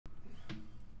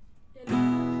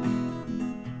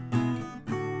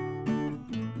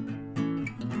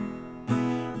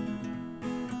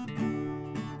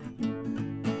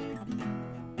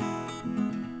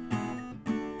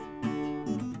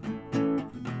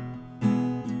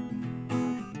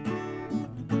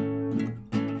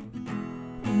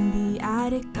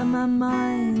on my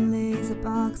mind lays a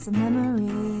box of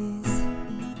memories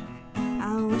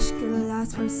I wish could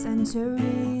last for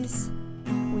centuries.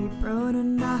 We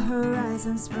broadened our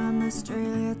horizons from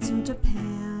Australia to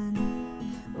Japan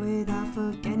without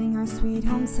forgetting our sweet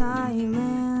home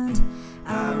Thailand.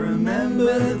 I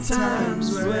remember the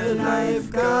times where life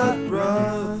got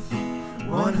rough.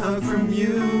 One hug from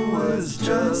you was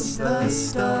just the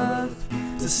stuff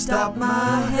to stop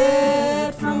my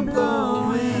head from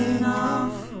blowing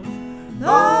off.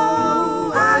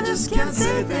 Oh, I just can't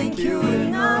say thank you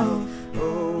enough.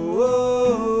 Oh,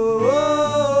 oh, oh,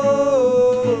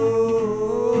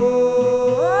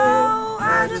 oh,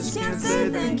 I just can't say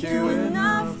thank you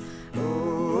enough. Oh,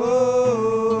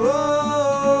 oh,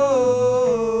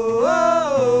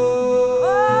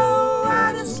 oh,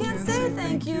 I just can't say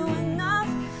thank you enough.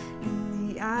 In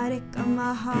the attic of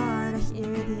my heart I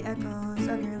hear the echoes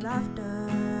of your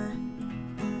laughter,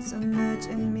 so much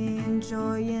in me and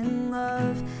joy and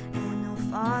love. And no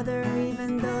Father,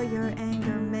 even though your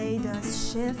anger made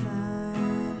us shiver,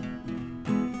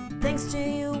 thanks to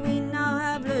you we now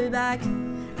have looked back.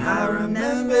 I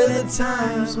remember the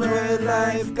times where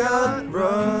life got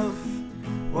rough.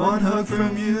 One hug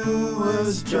from you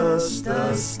was just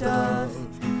the stuff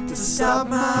to stop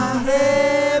my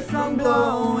head from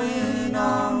blowing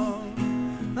off.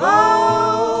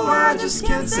 Oh, I just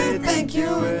can't say thank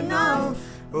you enough.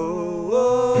 Oh,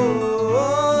 oh,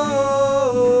 oh,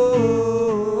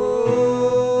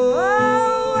 oh,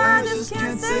 oh, I just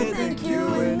can't say thank you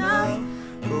enough.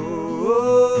 Oh,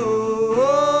 oh, oh,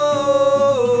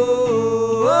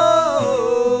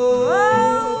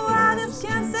 Oh, I just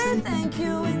can't say thank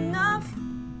you enough.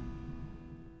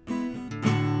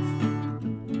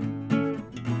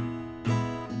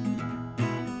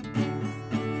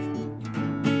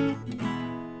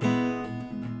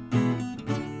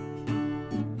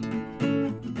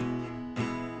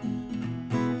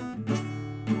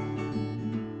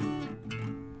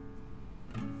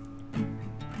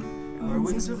 our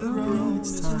wings of the road,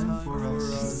 it's time for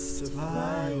us to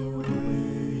fly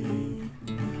away.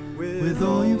 With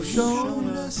all you've shown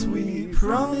us, we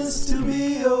promise to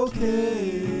be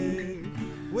okay.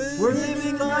 We're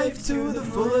living life to the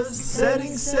fullest,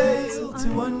 setting sail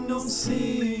to unknown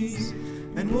seas,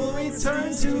 and we'll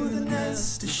return to the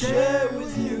nest to share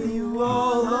with you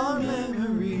all our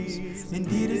memories.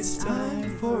 Indeed, it's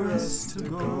time for us to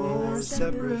go our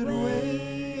separate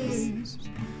ways,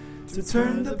 to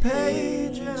turn the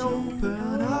page and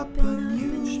open up a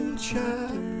new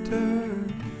chapter.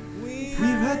 We've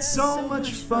had so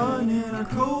much fun in our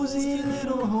cozy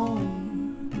little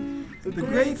home, but the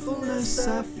gratefulness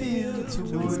I feel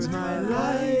towards my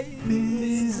life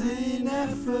is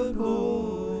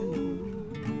ineffable.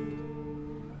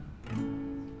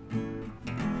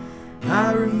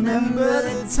 I remember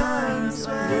the times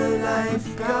where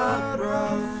life got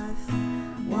rough.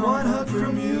 One hug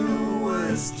from you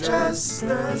was just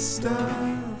the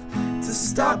stuff to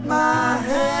stop my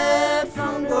head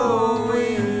from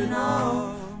blowing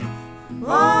off.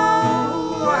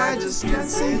 Oh, I just can't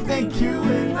say thank you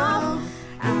enough.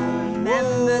 I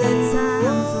remember the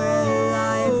times where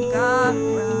life got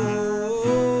rough.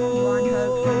 One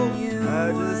hug from you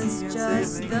was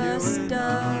just the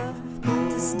stuff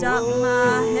to stop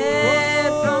my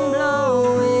head from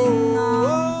blowing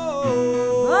off.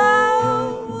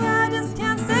 Oh, I just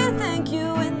can't say thank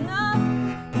you enough.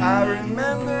 I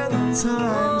remember the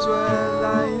times where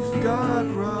life got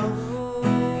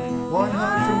rough. One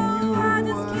hug from you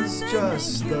was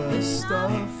just the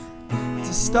stuff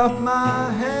to stop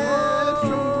my head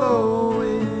from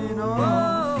blowing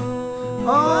off.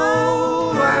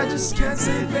 Oh, I just can't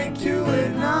say thank you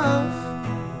enough.